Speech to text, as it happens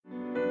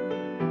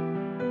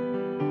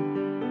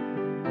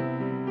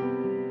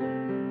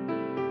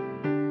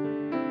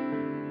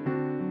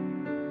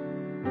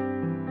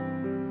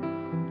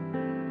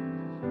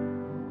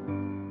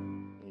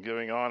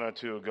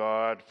honor to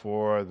God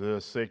for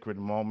this sacred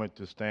moment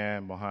to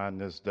stand behind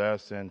this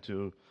desk and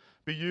to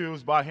be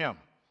used by Him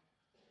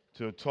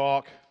to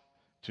talk,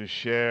 to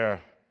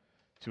share,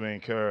 to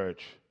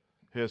encourage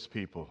His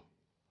people.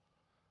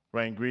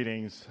 Bring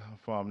greetings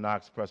from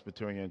Knox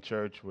Presbyterian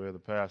Church, where the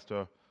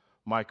pastor,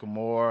 Michael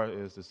Moore,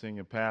 is the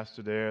senior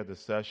pastor there, the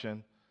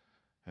session,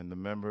 and the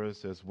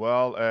members, as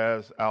well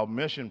as our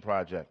mission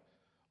project,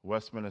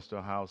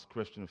 Westminster House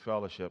Christian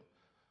Fellowship,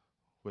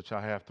 which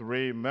I have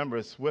 3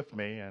 members with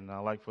me, and I'd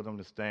like for them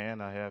to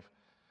stand.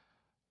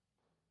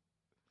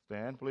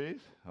 Stand,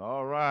 please.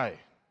 All right.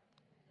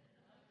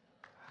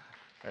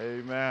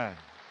 Amen.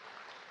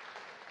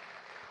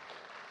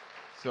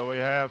 So we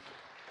have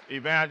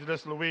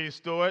Evangelist Louise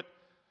Stewart.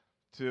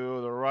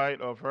 To the right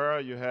of her,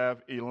 you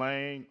have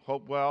Elaine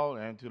Hopewell,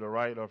 and to the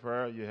right of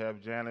her, you have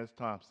Janice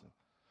Thompson.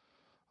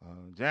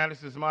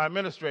 Janice is my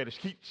administrator.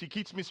 She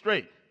keeps me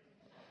straight.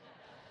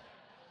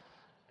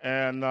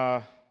 And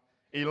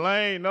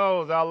Elaine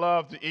knows I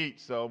love to eat,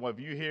 so if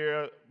you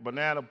hear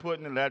banana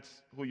pudding,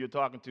 that's who you're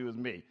talking to is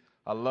me.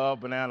 I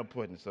love banana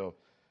pudding, so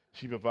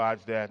she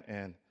provides that.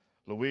 And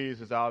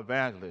Louise is our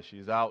evangelist.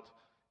 She's out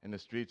in the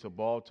streets of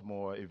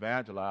Baltimore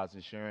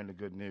evangelizing, sharing the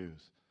good news.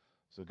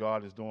 So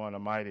God is doing a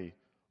mighty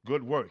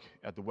good work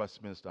at the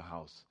Westminster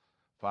House,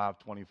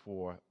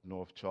 524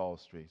 North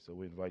Charles Street. So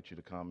we invite you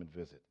to come and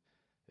visit.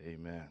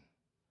 Amen.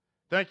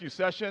 Thank you,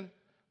 session.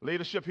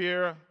 Leadership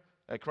here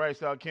at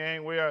Christ our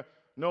King. We are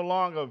no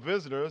longer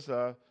visitors.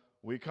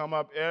 We come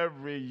up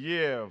every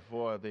year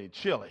for the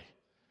chili.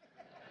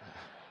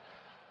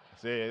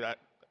 See,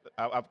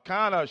 I've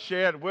kind of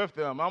shared with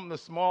them. I'm the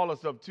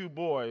smallest of 2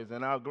 boys,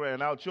 and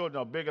our children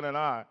are bigger than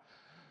I.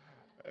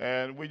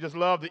 And we just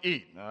love to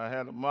eat. I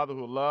had a mother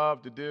who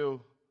loved to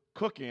do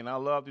cooking. I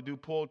love to do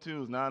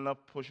pull-tos, not enough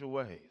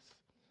push-aways.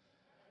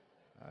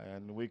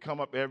 And we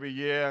come up every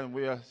year, and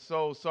we are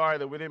so sorry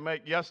that we didn't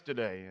make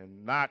yesterday,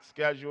 and not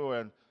schedule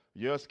and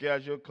your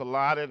schedule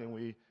collided, and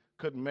we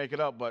couldn't make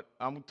it up. But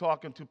I'm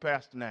talking to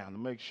Pastor now to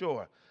make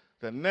sure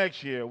that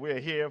next year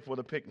we're here for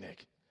the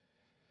picnic.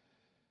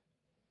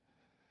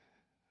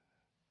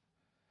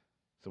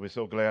 So we're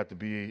so glad to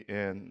be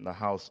in the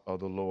house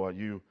of the Lord.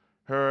 You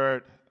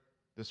heard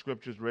the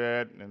scriptures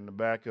read in the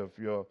back of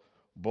your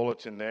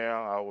bulletin there.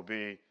 I will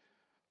be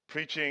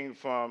preaching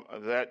from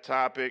that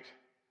topic,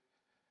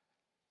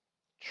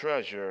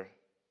 treasure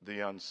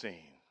the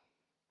unseen.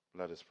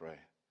 Let us pray.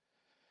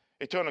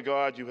 Eternal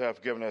God, you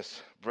have given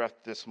us breath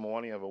this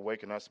morning, you have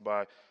awakened us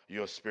by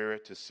your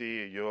Spirit to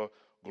see your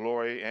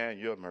glory and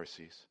your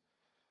mercies.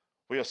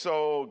 We are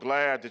so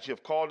glad that you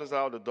have called us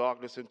out of the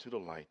darkness into the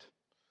light.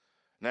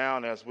 Now,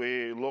 and as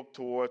we look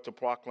towards the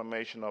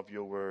proclamation of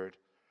your word,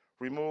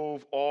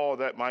 remove all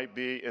that might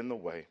be in the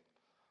way.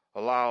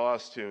 Allow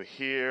us to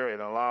hear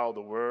and allow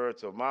the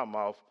words of my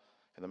mouth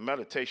and the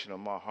meditation of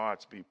my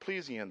heart to be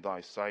pleasing in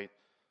thy sight,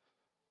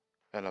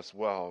 and as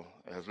well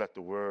as let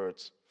the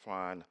words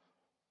find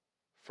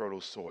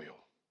fertile soil.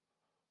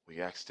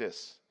 We ask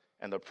this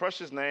in the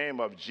precious name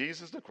of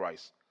Jesus the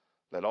Christ.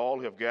 Let all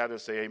who have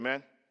gathered say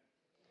amen.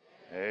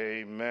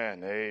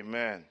 Amen. Amen.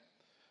 Amen.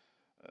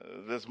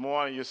 This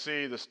morning you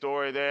see the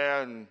story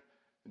there, and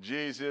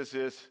Jesus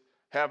is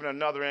having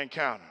another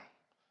encounter.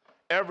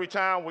 Every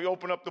time we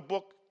open up the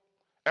book,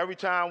 every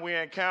time we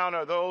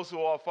encounter those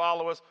who are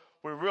followers,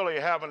 we really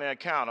have an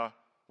encounter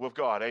with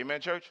God. Amen,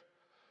 church?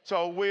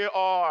 So we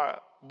are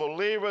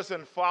believers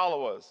and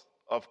followers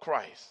of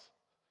Christ.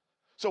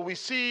 So we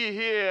see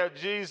here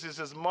Jesus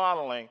is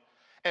modeling,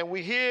 and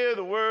we hear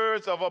the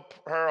words of a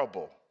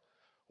parable.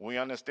 We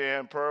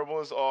understand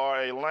parables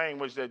are a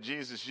language that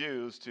Jesus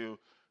used to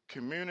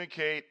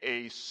communicate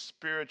a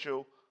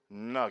spiritual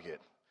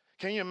nugget.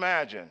 Can you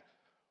imagine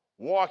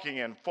walking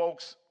and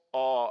folks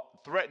are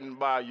threatened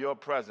by your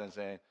presence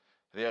and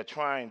they're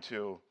trying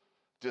to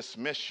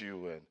dismiss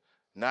you and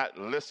not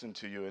listen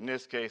to you? In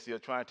this case, they're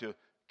trying to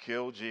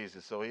kill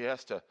Jesus, so he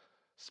has to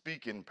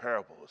speak in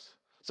parables.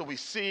 So we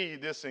see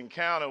this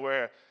encounter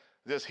where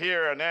this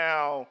here and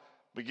now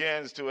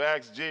begins to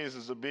ask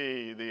Jesus to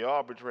be the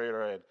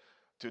arbitrator and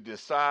to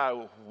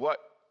decide what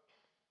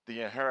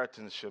the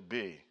inheritance should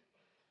be.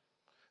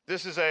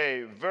 This is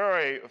a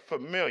very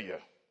familiar.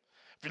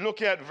 If you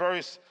look at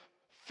verse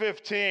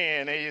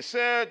 15, he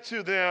said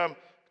to them,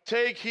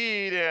 take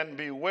heed and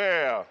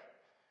beware.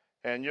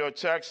 And your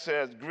text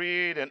says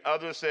greed, and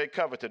others say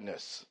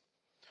covetousness.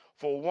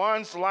 For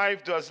one's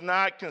life does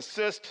not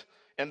consist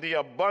in the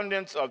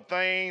abundance of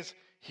things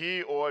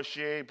he or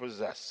she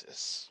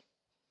possesses.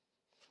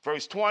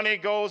 Verse 20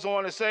 goes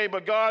on to say,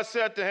 but God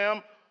said to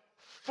him,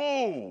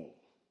 fool,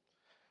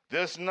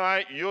 this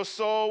night your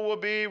soul will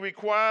be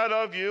required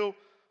of you.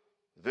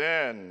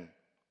 Then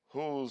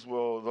whose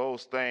will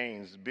those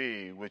things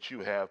be which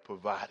you have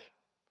provided?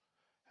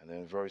 And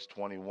then verse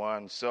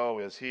 21, so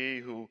is he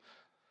who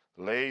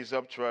lays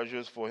up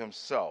treasures for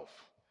himself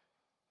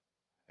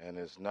and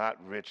is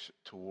not rich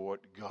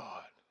toward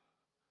God.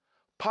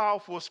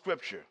 Powerful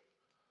scripture.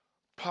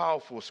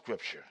 Powerful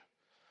scripture.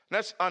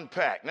 Let's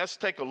unpack. Let's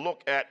take a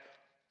look at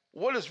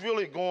what is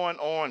really going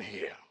on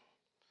here.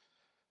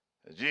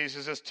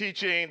 Jesus is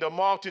teaching the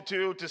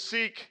multitude to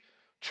seek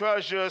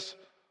treasures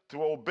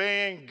through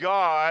obeying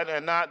God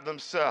and not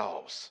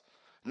themselves.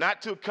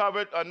 Not to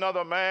covet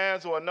another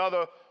man's or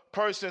another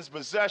person's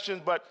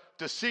possessions, but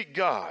to seek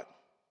God.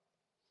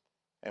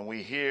 And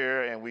we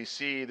hear and we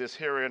see this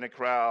hearer in the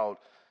crowd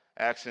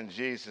asking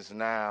Jesus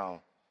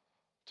now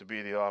to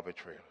be the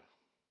arbitrator.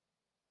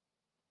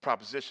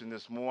 Proposition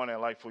this morning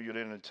I'd like for you to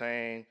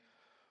entertain.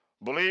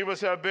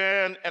 Believers have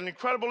been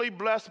incredibly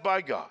blessed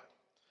by God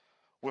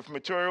with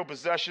material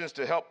possessions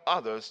to help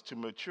others to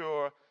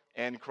mature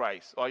in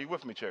Christ. Are you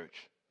with me,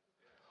 church?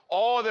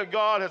 All that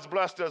God has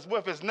blessed us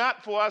with is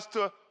not for us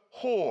to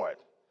hoard.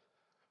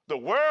 The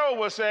world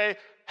will say,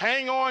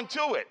 hang on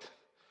to it.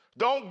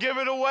 Don't give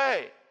it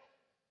away.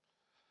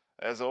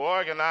 As an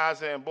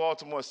organizer in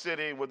Baltimore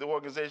City with the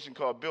organization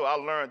called Build, I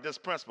learned this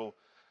principle.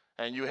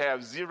 And you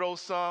have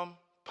zero-sum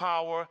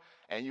power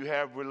and you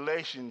have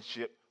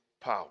relationship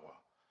power.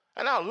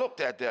 And I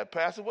looked at that,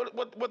 Pastor.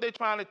 What they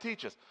trying to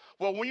teach us?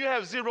 Well, when you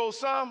have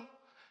zero-sum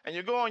and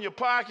you go in your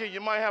pocket, you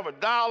might have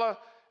 $1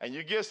 and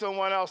you give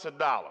someone else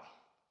 $1.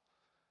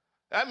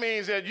 That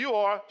means that you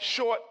are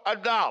short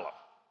 $1.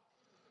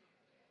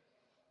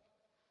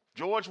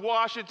 George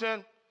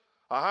Washington,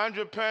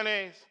 100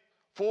 pennies,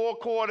 4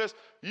 quarters,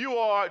 you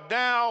are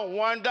down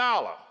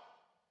 $1.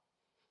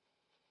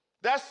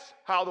 That's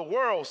how the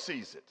world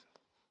sees it.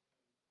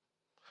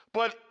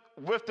 But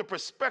with the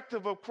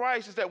perspective of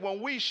Christ is that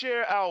when we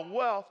share our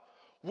wealth,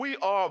 we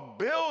are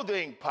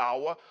building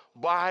power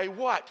by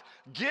what?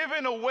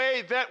 Giving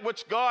away that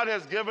which God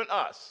has given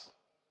us.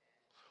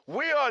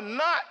 We are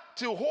not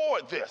to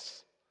hoard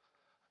this.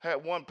 I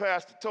had one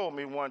pastor told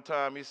me one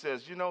time, he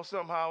says, you know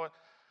something, Howard?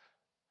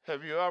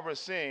 Have you ever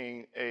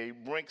seen a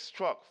Brinks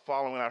truck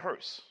following a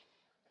hearse?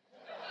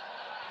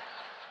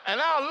 And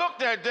I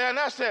looked at that and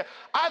I said,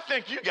 I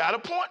think you got a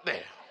point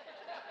there.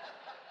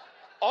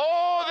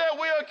 All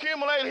that we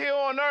accumulate here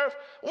on earth,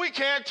 we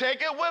can't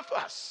take it with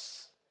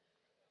us.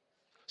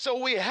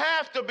 So we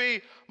have to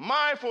be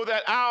mindful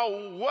that our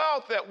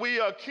wealth that we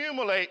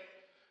accumulate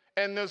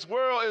in this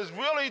world is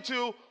really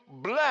to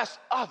bless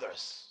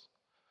others.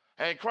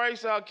 And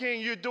Christ our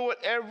King, you do it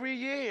every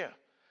year.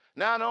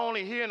 Not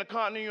only here in the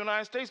continental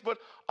United States, but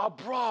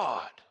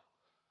abroad.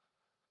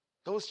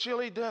 Those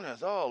chili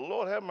dinners, oh,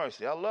 Lord have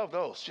mercy. I love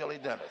those chili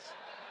dinners.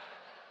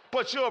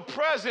 But your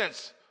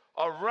presence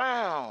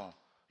around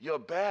your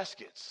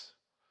baskets.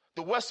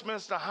 The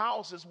Westminster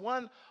House is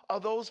one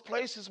of those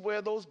places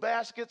where those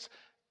baskets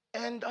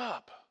end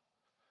up.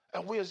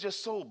 And we are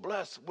just so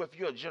blessed with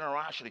your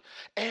generosity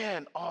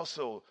and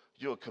also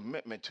your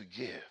commitment to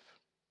give.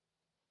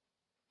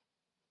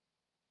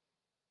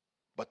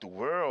 But the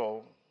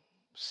world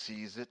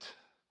sees it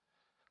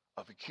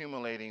of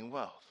accumulating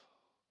wealth.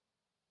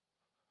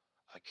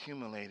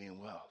 Accumulating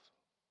wealth.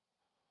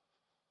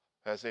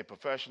 As a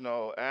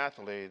professional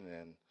athlete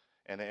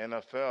and the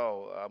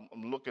NFL,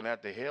 I'm looking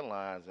at the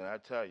headlines, and I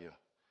tell you,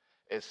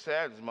 it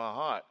saddens my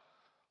heart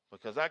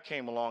because I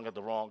came along at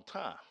the wrong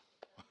time.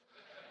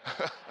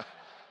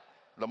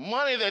 The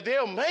money that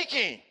they're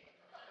making.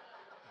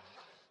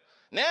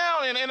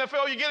 Now in the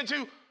NFL, you get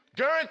into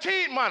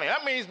guaranteed money.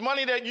 That means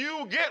money that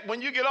you get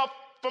when you get off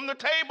from the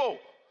table.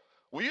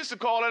 We used to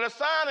call it a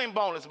signing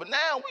bonus, but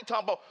now we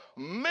talk about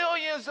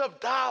millions of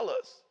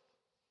dollars.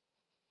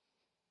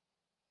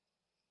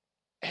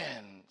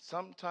 And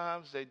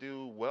sometimes they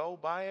do well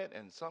by it,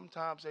 and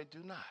sometimes they do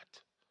not.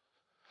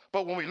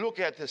 But when we look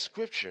at this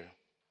scripture,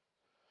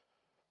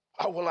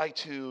 I would like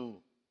to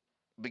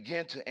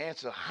begin to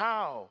answer,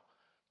 how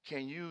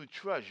can you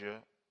treasure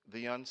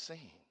the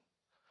unseen?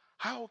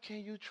 How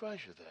can you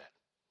treasure that?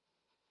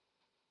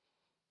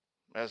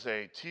 As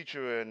a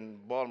teacher in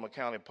Baltimore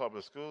County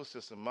Public School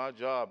System, my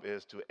job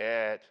is to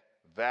add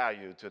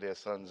value to their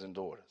sons and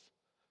daughters.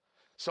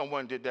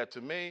 Someone did that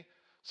to me,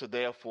 so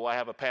therefore I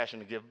have a passion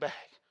to give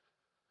back.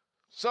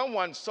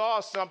 Someone saw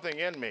something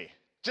in me,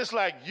 just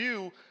like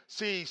you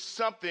see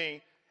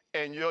something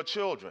in your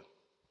children.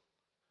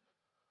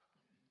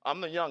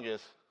 I'm the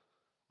youngest.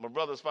 My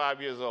brother's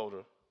 5 years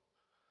older,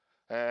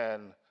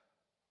 and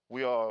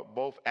we are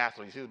both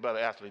athletes. He's a better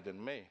athlete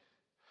than me.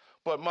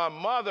 But my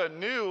mother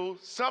knew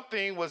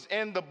something was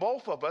in the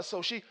both of us,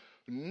 so she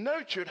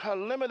nurtured her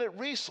limited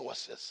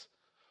resources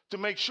to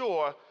make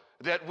sure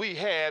that we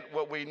had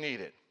what we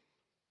needed.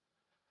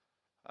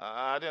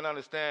 I didn't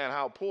understand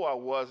how poor I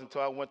was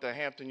until I went to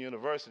Hampton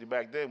University.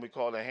 Back then, we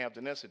called it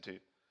Hampton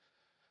Institute.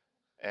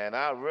 And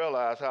I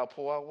realized how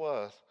poor I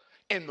was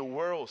in the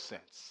world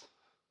sense.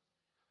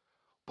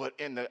 But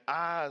in the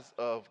eyes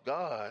of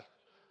God,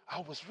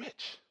 I was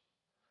rich.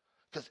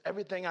 Because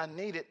everything I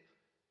needed,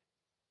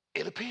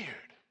 it appeared.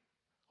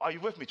 Are you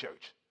with me,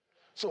 church?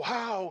 So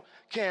how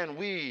can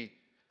we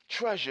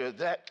treasure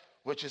that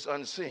which is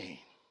unseen?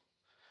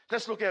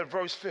 Let's look at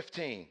verse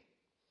 15.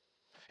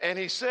 And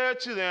he said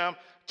to them,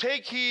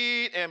 take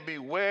heed and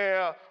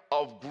beware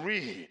of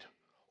greed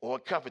or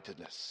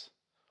covetousness,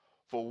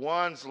 for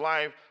one's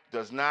life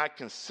does not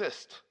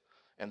consist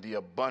in the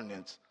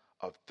abundance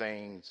of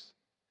things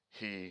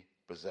he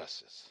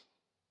possesses.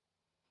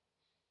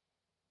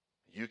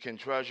 You can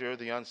treasure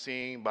the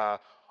unseen by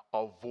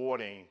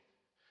avoiding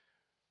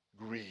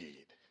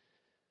greed.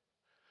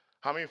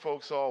 How many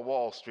folks saw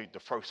Wall Street, the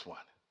first one,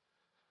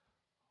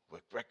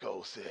 where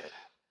Greco said,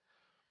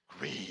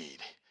 greed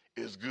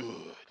is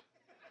good?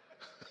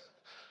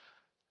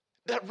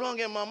 That rung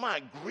in my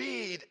mind.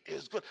 Greed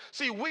is good.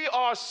 See, we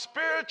are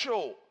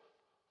spiritual,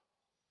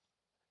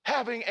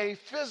 having a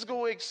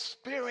physical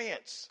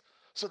experience.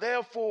 So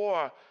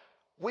therefore,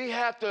 we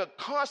have to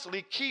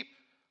constantly keep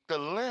the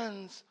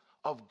lens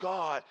of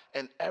God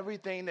in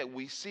everything that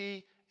we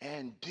see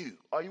and do.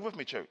 Are you with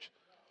me, church?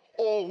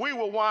 Or we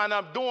will wind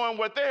up doing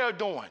what they're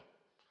doing.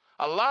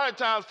 A lot of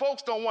times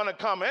folks don't want to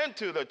come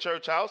into the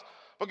church house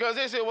because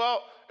they say,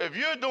 well, if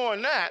you're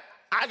doing that,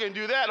 I can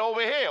do that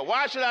over here.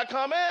 Why should I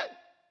come in?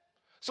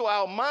 So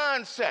our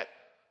mindset,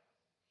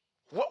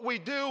 what we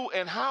do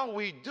and how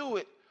we do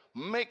it,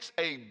 makes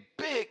a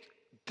big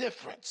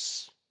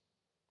difference.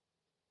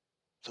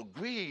 So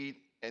greed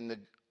in the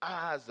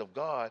eyes of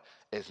God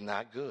is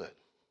not good.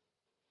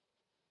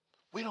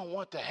 We don't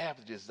want to have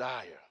the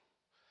desire.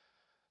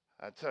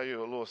 I'll tell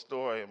you a little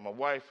story. My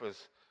wife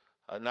is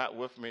not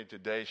with me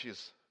today.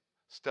 She's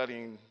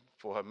studying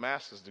for her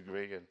master's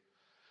degree, and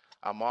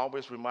I'm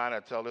always reminded, I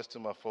tell this to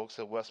my folks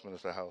at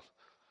Westminster House.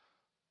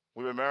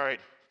 We were married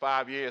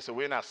 5 years, so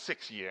we're now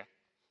 6th year.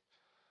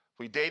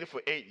 We dated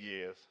for 8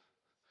 years.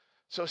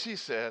 So she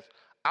says,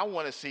 I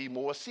want to see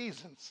more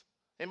seasons.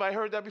 Anybody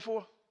heard that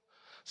before?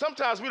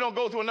 Sometimes we don't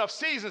go through enough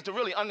seasons to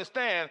really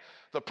understand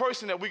the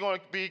person that we're going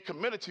to be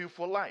committed to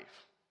for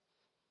life.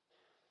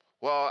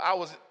 Well, I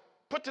was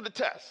put to the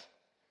test.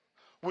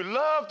 We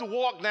love to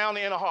walk down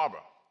the Inner Harbor.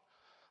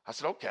 I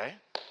said, okay.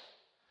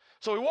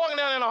 So we're walking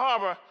down the Inner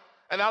Harbor,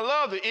 and I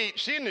love to eat.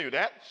 She knew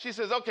that. She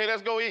says, okay,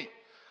 let's go eat.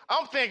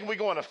 I'm thinking we're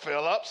going to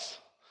Phillips,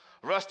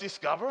 Rusty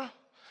Scupper.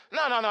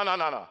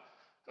 No.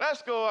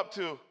 Let's go up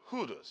to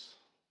Hooters.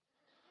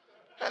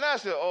 And I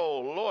said, oh,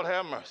 Lord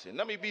have mercy.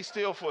 Let me be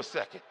still for a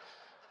second.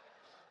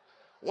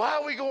 Why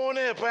are we going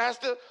there,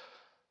 Pastor?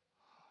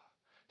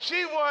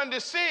 She wanted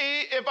to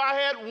see if I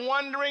had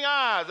wandering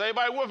eyes.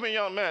 Everybody with me,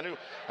 young man?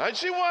 And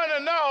she wanted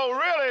to know,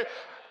 really,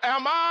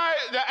 am I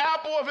the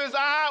apple of his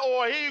eye,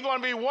 or are he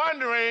going to be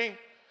wondering?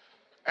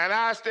 And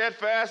I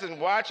steadfast and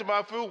watched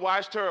my food,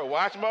 watched her,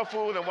 watched my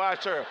food and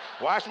watched her,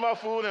 watched my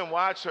food and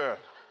watched her.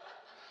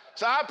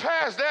 So I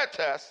passed that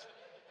test.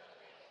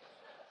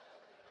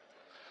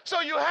 So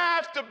you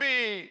have to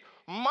be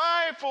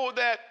mindful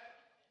that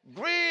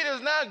greed is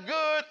not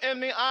good in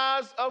the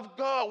eyes of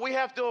God. We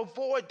have to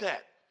avoid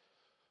that.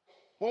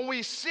 When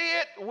we see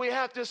it, we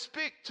have to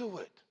speak to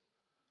it.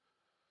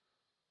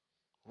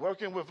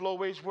 Working with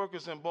low-wage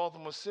workers in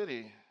Baltimore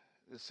City,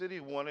 the city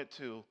wanted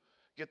to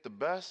get the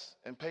best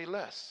and pay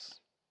less.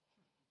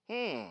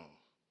 They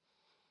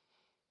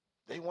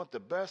want the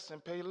best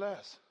and pay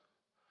less.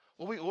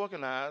 Well, we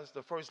organized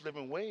the first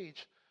living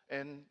wage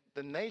in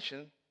the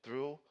nation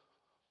through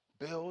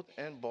Build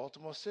in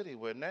Baltimore City,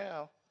 where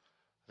now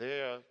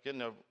they're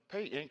getting a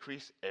pay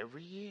increase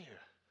every year.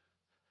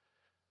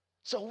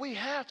 So we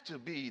have to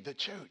be the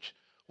church.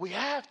 We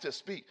have to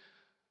speak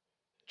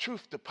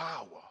truth to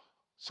power.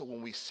 So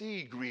when we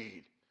see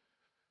greed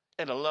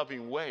in a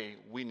loving way,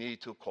 we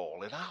need to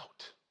call it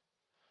out.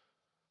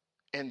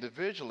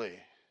 Individually,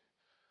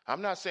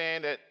 I'm not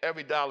saying that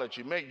every dollar that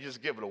you make, you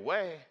just give it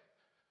away.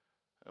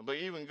 But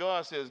even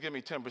God says, give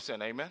me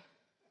 10%, amen?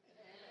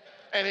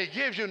 And he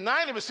gives you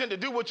 90% to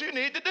do what you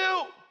need to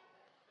do.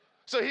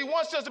 So he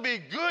wants us to be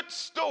good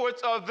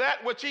stewards of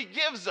that which he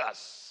gives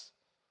us.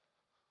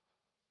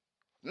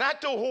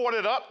 Not to hoard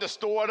it up, to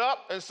store it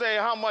up and say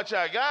how much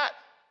I got.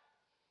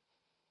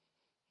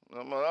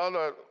 My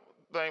other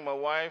thing, my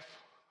wife,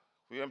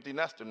 we empty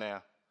nester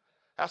now.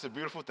 That's a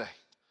beautiful thing.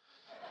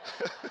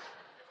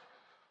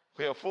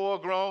 We have 4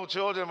 grown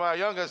children. My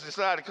youngest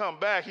decided to come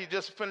back. He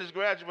just finished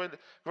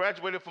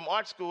graduated from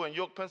art school in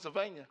York,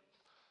 Pennsylvania.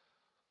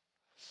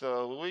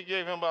 So we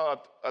gave him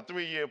about a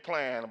 3-year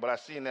plan, but I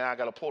see now I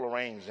got to pull the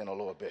reins in a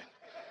little bit.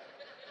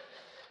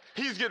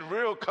 He's getting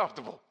real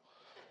comfortable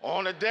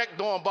on the deck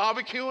doing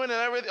barbecuing and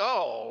everything.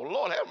 Oh,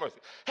 Lord have mercy.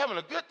 Having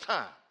a good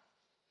time.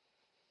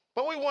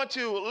 But we want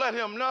to let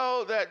him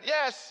know that,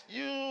 yes,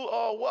 you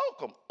are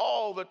welcome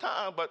all the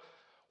time, but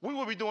we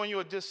will be doing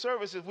you a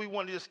disservice if we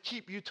want to just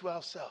keep you to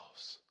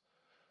ourselves.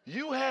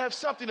 You have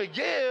something to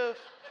give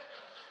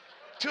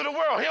to the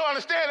world. He don't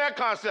understand that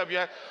concept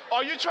yet.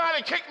 Are you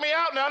trying to kick me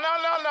out? No.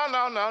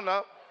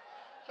 No.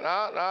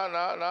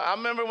 I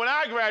remember when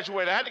I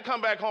graduated, I had to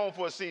come back home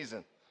for a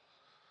season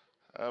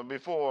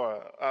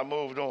before I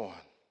moved on.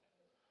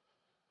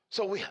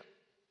 So we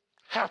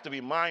have to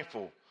be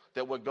mindful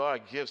that what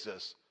God gives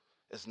us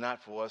is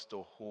not for us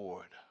to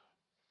hoard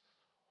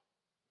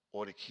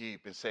or to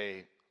keep and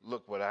say,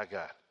 look what I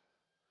got.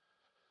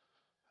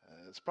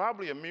 It's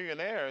probably a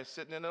millionaire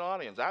sitting in the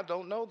audience. I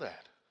don't know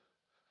that.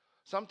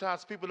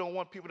 Sometimes people don't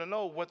want people to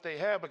know what they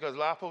have because a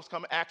lot of folks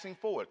come asking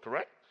for it,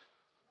 correct?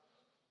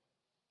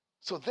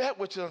 So that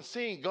which is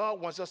unseen,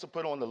 God wants us to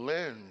put on the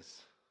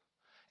lens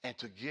and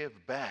to give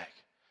back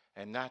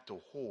and not to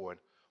hoard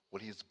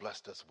what he's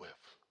blessed us with.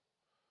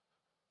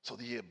 So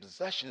the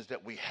possessions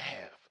that we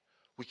have,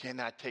 we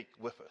cannot take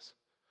with us.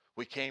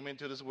 We came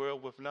into this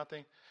world with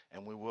nothing,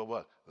 and we will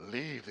what?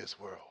 Leave this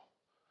world.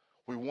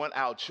 We want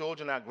our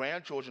children, our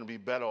grandchildren to be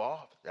better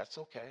off. That's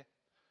okay.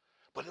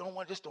 But they don't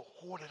want just to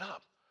hoard it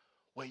up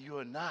where you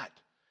are not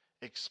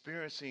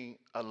experiencing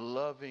a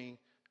loving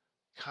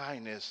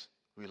kindness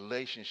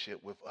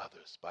relationship with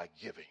others by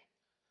giving.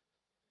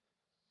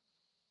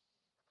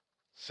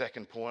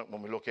 Second point,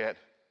 when we look at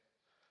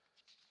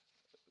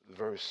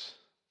verse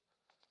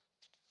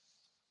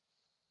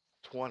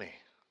 20,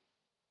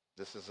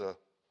 this is a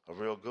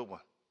real good one.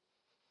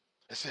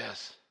 It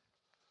says,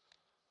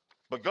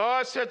 but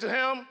God said to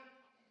him,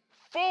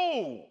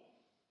 fool,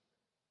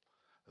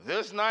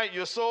 this night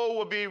your soul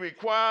will be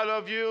required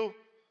of you.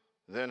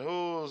 Then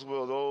whose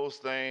will those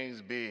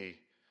things be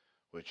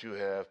which you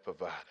have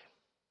provided?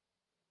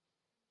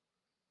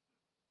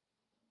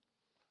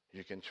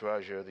 You can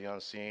treasure the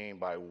unseen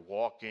by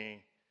walking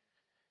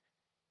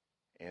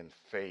in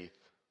faith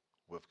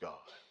with God.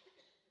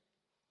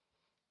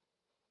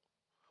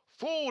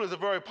 Fool is a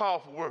very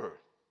powerful word.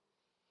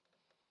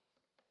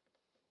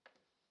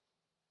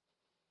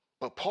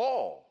 But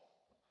Paul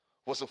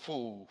was a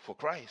fool for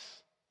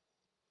Christ.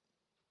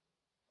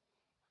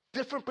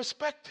 Different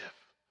perspective.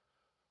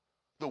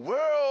 The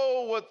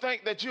world would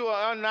think that you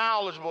are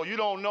unknowledgeable. You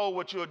don't know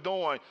what you're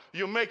doing.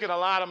 You're making a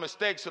lot of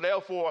mistakes, so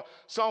therefore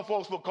some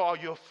folks will call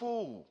you a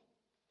fool.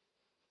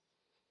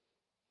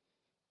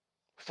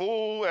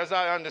 Fool, as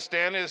I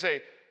understand it, is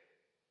an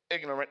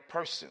ignorant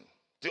person.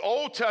 The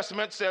Old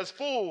Testament says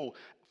fool,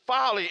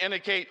 folly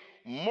indicate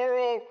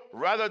moral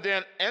rather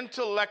than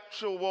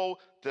intellectual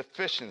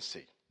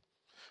deficiency.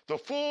 The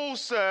fool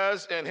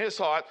says in his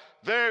heart,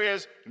 there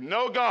is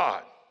no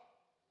God,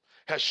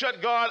 has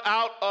shut God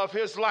out of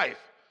his life.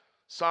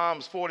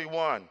 Psalms 14,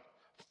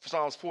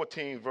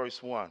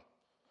 verse 1.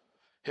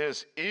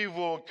 His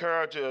evil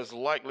character is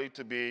likely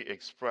to be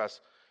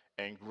expressed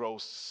in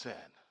gross sin.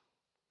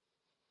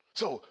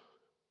 So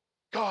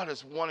God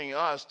is wanting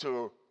us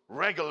to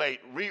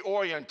regulate,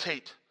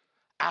 reorientate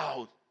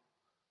our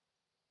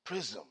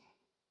prism.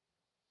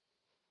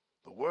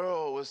 The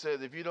world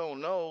says if you don't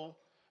know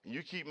and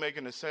you keep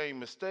making the same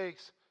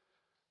mistakes,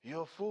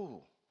 you're a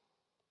fool.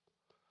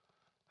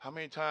 How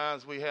many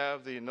times we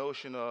have the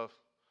notion of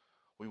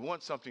we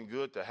want something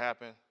good to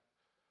happen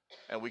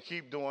and we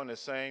keep doing the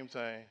same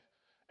thing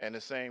and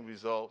the same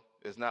result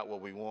is not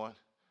what we want?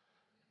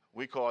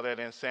 We call that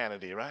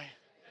insanity, right?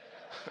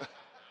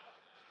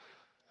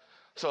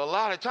 So a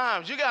lot of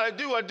times you got to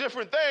do a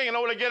different thing in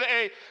order to get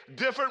a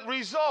different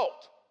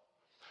result.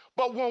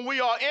 But when we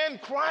are in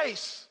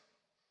Christ,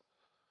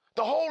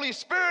 the Holy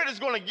Spirit is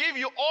going to give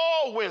you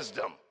all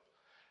wisdom.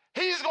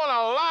 He's going to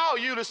allow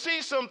you to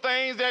see some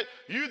things that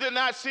you did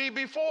not see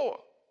before.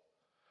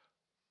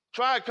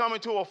 Try coming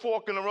to a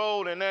fork in the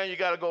road and then you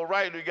got to go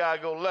right or you got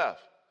to go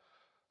left.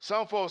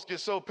 Some folks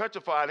get so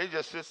petrified they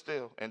just sit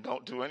still and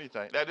don't do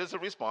anything. That is a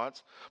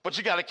response. But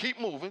you got to keep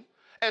moving,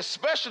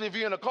 especially if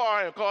you're in a car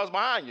and the car's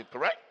behind you,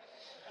 correct?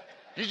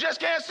 You just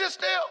can't sit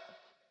still.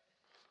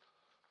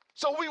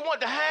 So we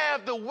want to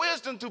have the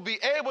wisdom to be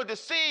able to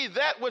see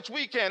that which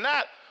we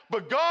cannot,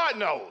 but God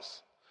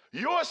knows.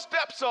 Your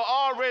steps are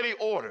already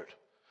ordered.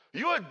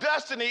 Your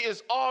destiny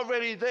is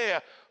already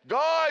there.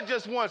 God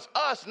just wants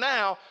us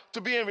now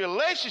to be in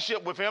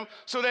relationship with him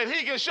so that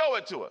he can show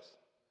it to us.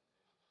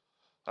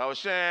 I was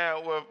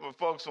sharing with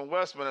folks from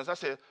Westminster. I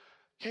said,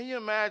 can you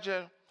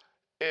imagine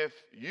if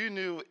you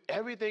knew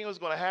everything was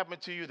going to happen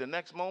to you the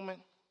next moment?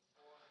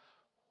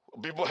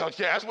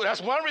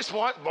 That's one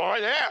response. Boy,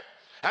 yeah.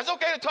 That's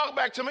okay to talk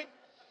back to me.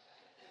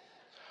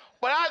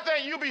 But I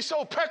think you'd be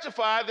so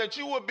petrified that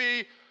you would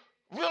be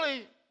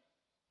really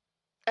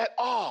at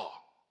awe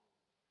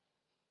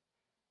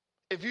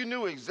if you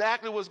knew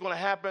exactly what's going to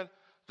happen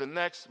the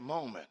next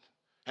moment.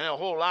 And there are a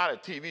whole lot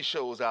of TV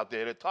shows out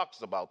there that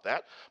talks about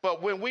that.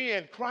 But when we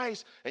in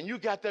Christ and you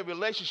got that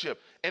relationship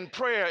in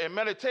prayer and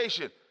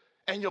meditation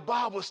and your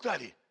Bible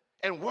study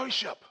and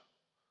worship,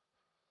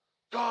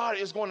 God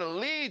is going to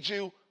lead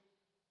you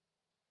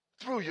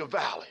through your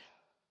valley.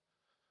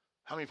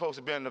 How many folks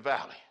have been in the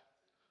valley?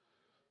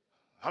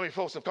 How many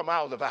folks have come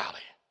out of the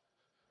valley?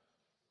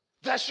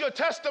 That's your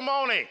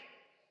testimony.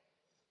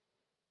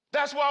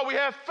 That's why we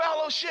have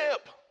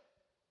fellowship.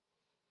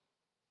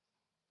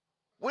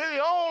 We're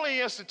the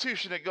only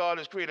institution that God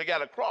has created that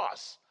got a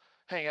cross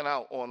hanging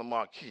out on the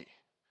marquee.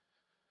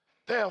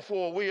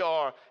 Therefore, we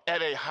are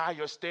at a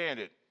higher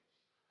standard.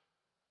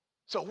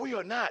 So we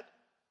are not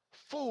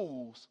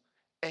fools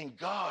in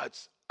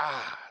God's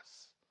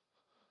eyes.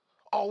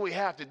 All we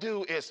have to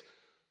do is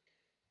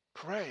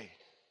pray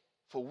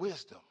for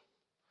wisdom.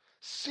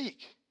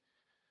 Seek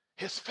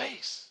his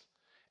face,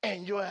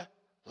 and your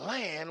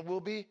land will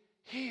be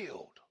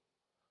healed.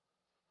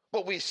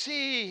 But we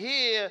see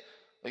here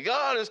that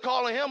God is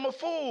calling him a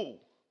fool.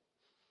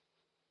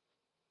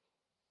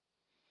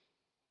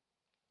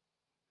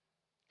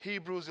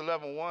 Hebrews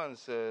 11:1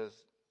 says,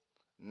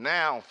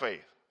 now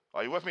faith.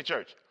 Are you with me,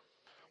 church?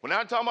 We're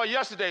not talking about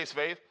yesterday's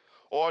faith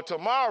or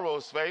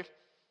tomorrow's faith.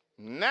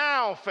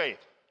 Now faith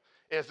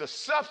is the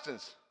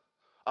substance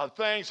of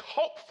things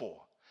hoped for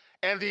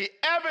and the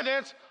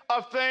evidence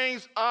of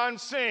things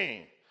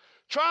unseen.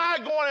 Try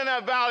going in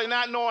that valley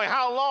not knowing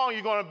how long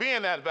you're going to be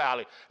in that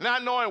valley,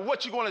 not knowing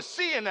what you're going to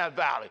see in that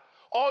valley.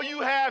 All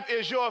you have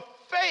is your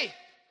faith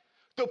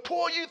to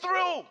pull you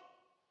through.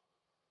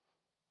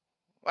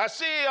 I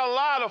see a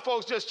lot of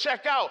folks just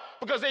check out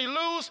because they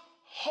lose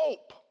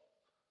hope.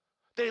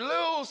 They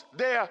lose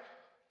their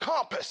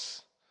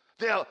compass,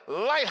 their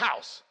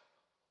lighthouse,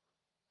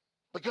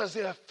 because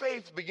their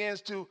faith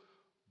begins to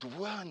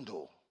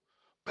dwindle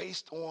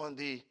based on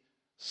the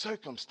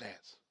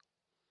circumstance.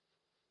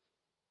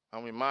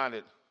 I'm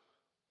reminded,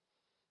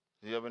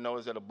 you ever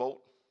notice that a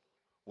boat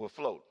will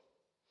float?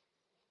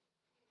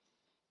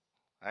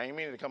 I ain't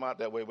meaning to come out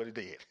that way, but it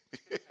did.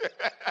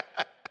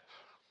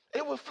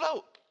 It will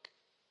float.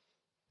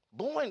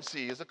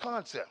 Buoyancy is a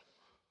concept.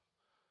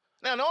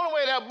 Now, the only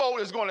way that boat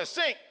is going to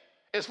sink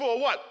is for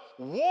what?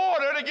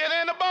 Water to get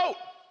in the boat.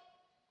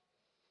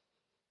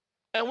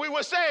 And we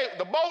would say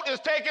the boat is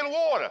taking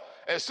water.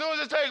 As soon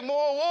as it takes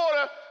more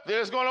water, then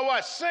it's going to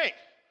what? Sink.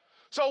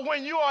 So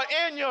when you are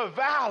in your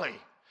valley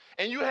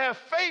and you have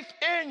faith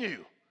in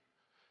you,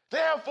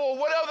 therefore,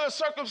 whatever the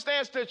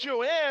circumstance that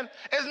you're in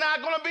is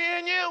not going to be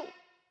in you.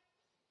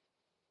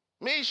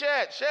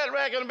 Meshach,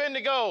 Shadrach, and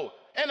Abednego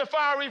in the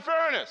fiery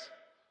furnace.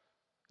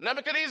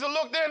 Nebuchadnezzar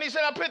looked in and he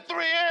said, I put 3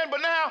 in,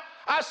 but now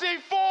I see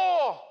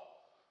 4.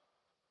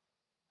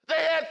 They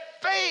had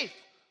faith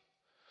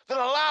that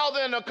allowed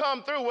them to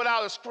come through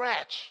without a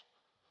scratch.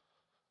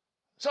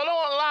 So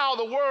don't allow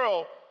the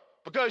world,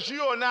 because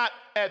you are not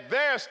at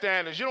their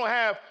standards, you don't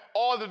have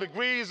all the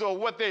degrees or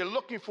what they're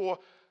looking for,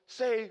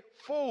 say,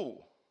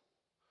 fool.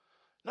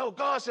 No,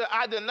 God said,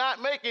 I did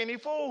not make any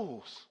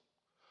fools.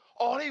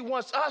 All he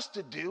wants us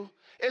to do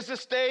is to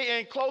stay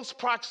in close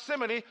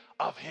proximity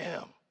of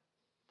him.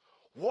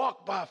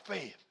 Walk by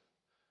faith.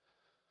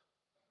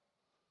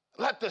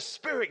 Let the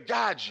Spirit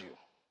guide you,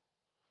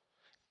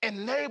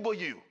 enable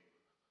you.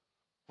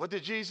 What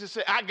did Jesus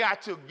say? I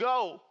got to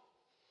go.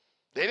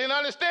 They didn't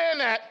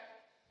understand that.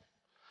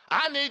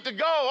 I need to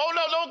go. Oh,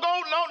 no, don't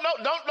go.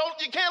 No,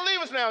 don't. You can't leave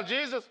us now,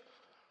 Jesus.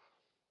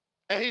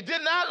 And he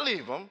did not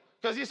leave them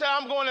because he said,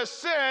 I'm going to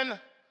send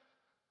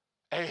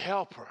a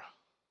helper.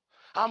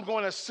 I'm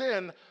going to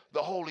send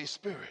the Holy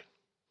Spirit.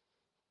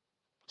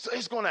 So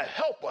he's going to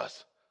help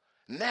us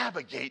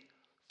navigate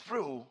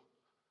through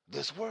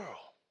this world.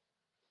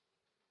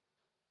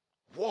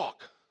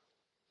 Walk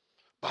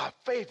by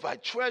faith, by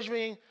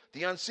treasuring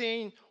the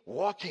unseen,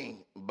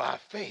 walking by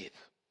faith.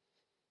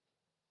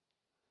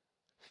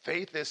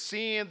 Faith is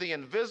seeing the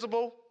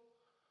invisible,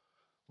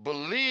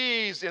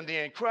 believes in the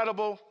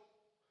incredible,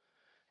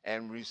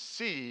 and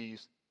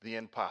receives the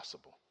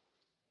impossible.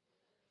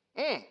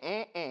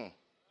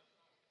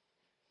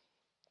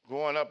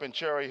 Growing up in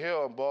Cherry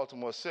Hill in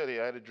Baltimore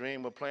City, I had a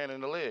dream of playing in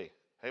the league.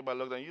 Everybody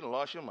looked at me, you done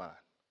lost your mind.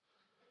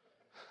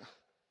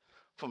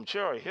 From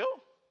Cherry Hill?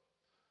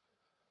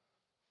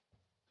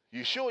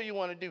 You sure you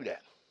want to do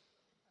that?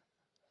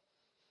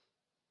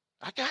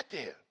 I got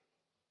there.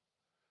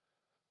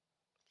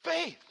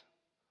 Faith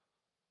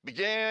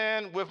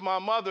began with my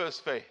mother's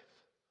faith.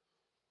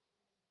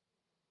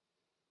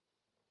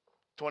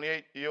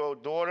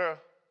 28-year-old daughter,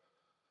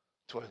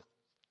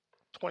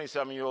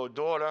 27-year-old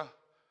daughter,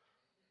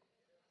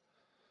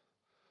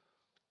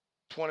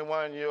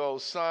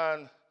 21-year-old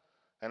son,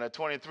 and a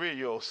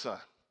 23-year-old son.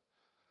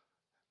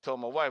 Told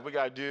my wife, we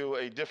got to do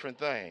a different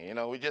thing. You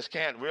know, we just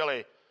can't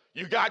really,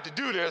 you got to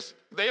do this.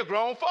 They are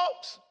grown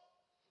folks.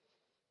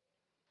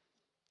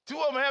 2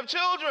 of them have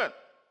children.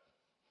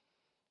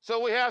 So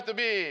we have to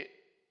be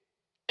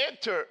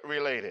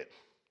interrelated.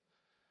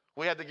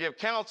 We have to give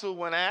counsel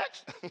when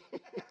asked.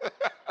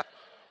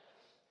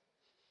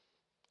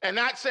 And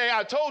not say,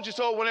 I told you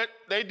so, when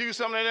they do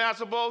something they're not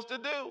supposed to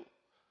do.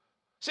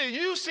 See,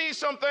 you see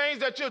some things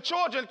that your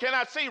children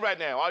cannot see right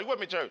now. Are you with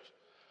me, church?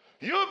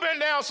 You've been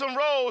down some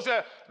roads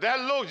that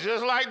look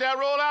just like that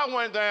road I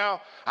went down.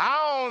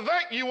 I don't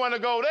think you want to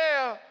go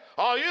there.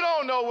 Or you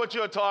don't know what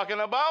you're talking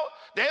about.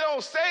 They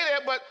don't say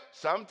that, but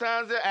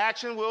sometimes their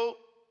action will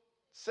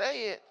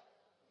say it.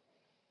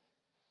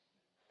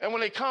 And when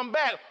they come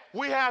back,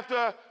 we have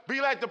to be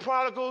like the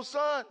prodigal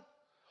son.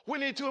 We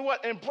need to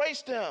what?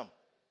 Embrace them.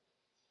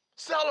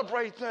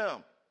 Celebrate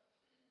them.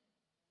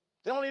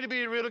 They don't need to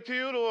be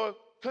ridiculed or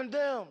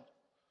condemned.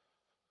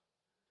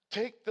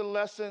 Take the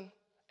lesson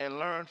and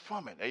learn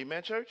from it.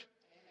 Amen, church?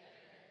 Amen.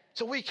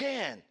 So we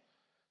can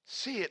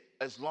see it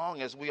as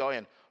long as we are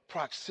in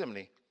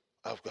proximity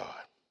of God.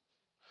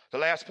 The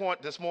last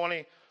point this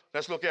morning,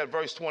 let's look at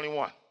verse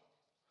 21.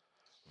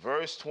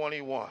 Verse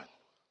 21.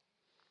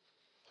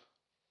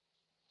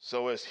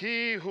 So as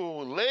he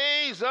who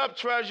lays up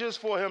treasures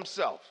for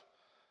himself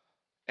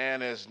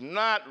and is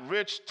not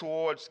rich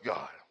towards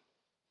God,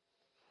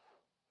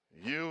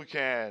 you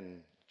can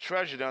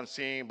treasure the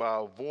unseen by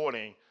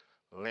avoiding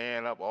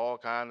laying up all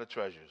kinds of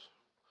treasures.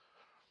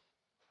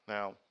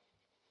 Now,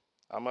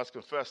 I must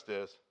confess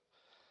this.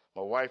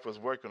 My wife was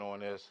working on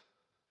this.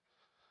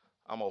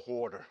 I'm a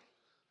hoarder.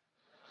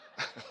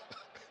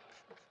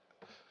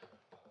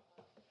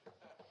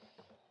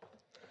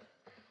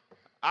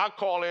 I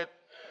call it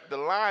the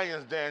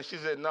lion's den. She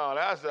said, no,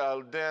 that's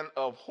a den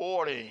of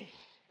hoarding.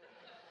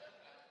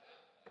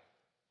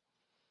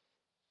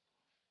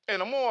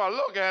 And the more I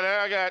look at it,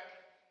 I got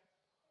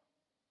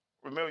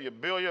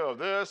memorabilia of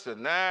this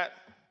and that.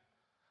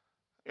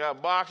 I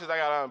got boxes I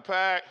got to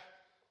unpack.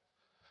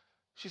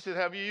 She said,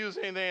 have you used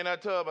anything in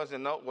that tub? I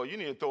said, no. Well, you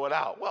need to throw it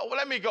out. Well,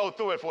 let me go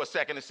through it for a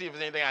second and see if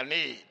there's anything I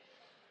need.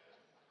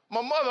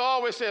 My mother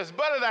always says,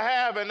 better to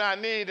have and not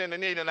need than to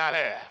need and not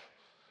have.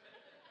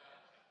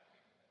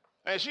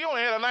 And she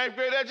only had a 9th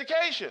grade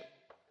education.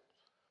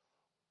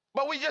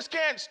 But we just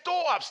can't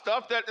store up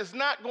stuff that is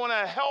not going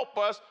to help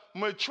us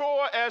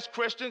mature as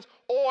Christians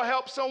or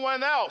help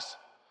someone else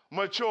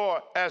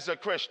mature as a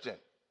Christian.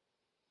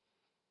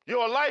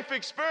 Your life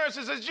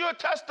experiences is your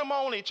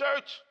testimony,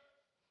 church.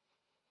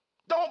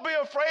 Don't be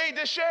afraid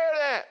to share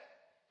that.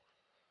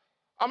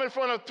 I'm in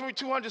front of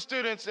 200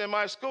 students in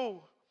my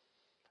school,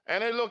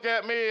 and they look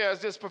at me as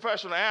this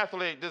professional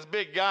athlete, this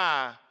big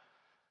guy,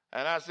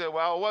 and I said,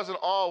 well, it wasn't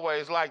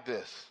always like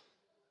this.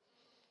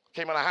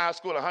 Came out of high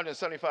school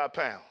 175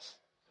 pounds,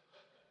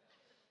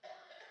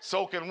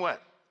 soaking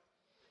wet.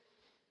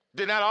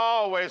 Did not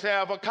always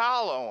have a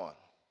collar on.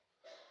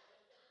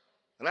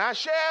 And I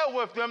shared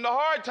with them the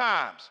hard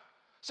times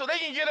so they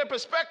can get a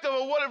perspective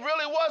of what it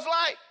really was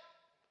like.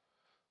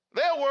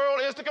 Their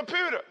world is the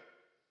computer.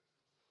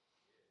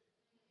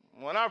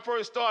 When I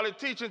first started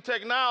teaching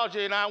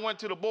technology and I went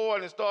to the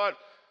board and started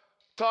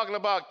talking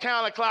about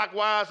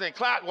counterclockwise and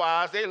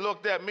clockwise, they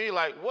looked at me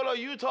like, what are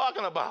you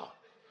talking about?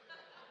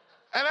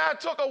 And I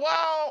took a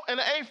while in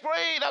the 8th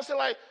grade. I said,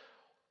 like,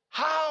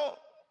 why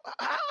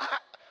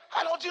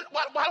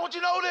don't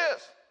you know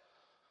this?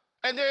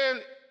 And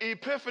then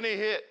epiphany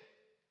hit.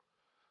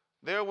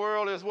 Their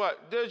world is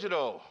what?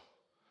 Digital.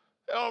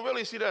 They don't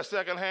really see that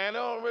secondhand. They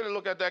don't really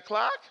look at that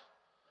clock.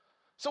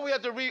 So we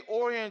have to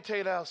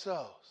reorientate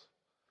ourselves.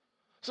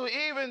 So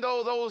even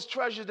though those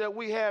treasures that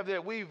we have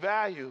that we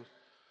value,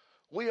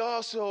 we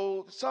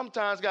also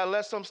sometimes got to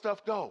let some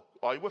stuff go.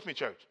 Are you with me,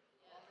 church?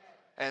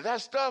 And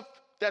that stuff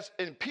that's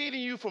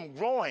impeding you from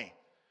growing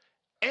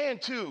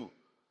into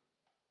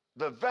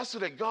the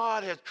vessel that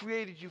God has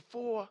created you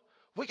for,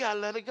 we got to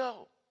let it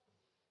go.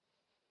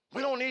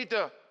 We don't need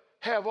to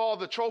have all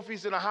the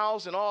trophies in the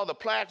house and all the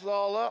plaques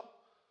all up.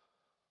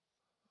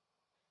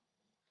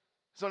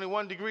 There's only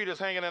one degree that's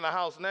hanging in the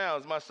house now.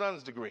 It's my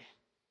son's degree.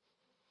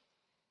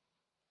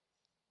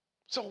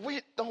 So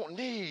we don't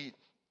need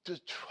to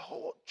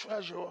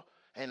treasure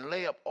and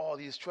lay up all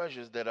these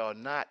treasures that are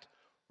not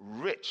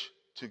rich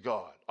to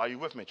God. Are you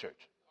with me,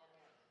 church?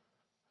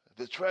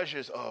 The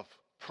treasures of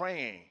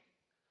praying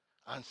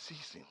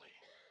unceasingly,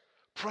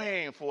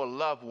 praying for a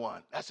loved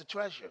one, that's a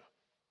treasure.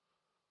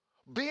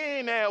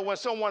 Being there when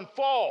someone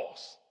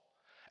falls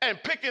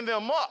and picking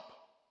them up,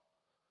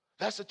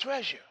 that's a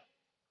treasure.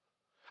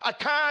 A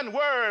kind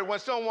word when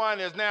someone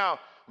is now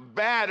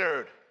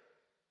battered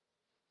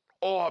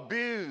or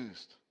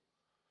abused,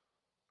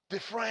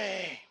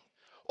 defamed,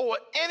 or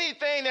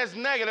anything that's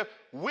negative,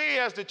 we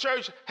as the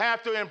church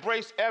have to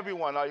embrace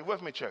everyone. Are you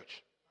with me,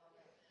 church?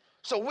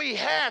 So we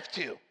have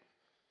to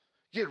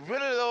get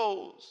rid of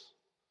those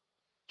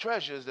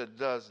treasures that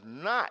does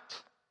not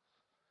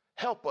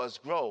help us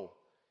grow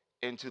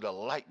into the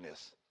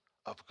likeness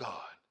of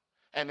God.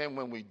 And then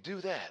when we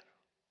do that,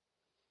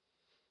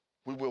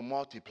 we will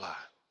multiply.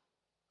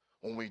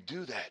 When we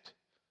do that,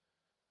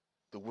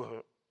 the word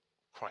of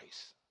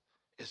Christ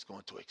is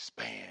going to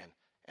expand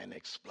and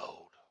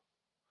explode.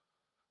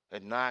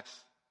 At Knox,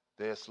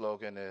 their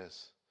slogan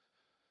is,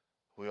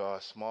 we are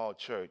a small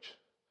church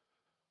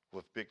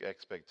with big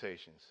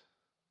expectations.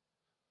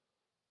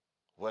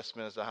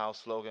 Westminster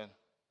House slogan,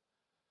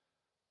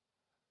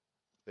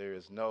 there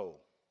is no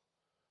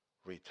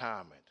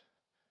retirement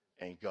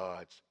in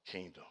God's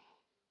kingdom.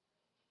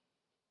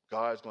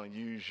 God's going to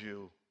use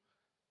you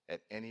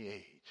at any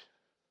age,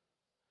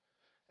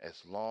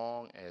 as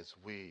long as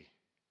we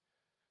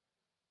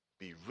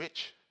be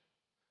rich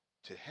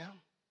to him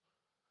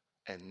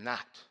and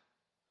not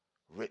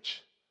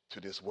rich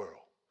to this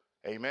world.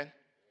 Amen?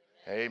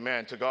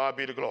 Amen. To God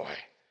be the glory.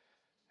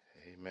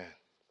 Amen.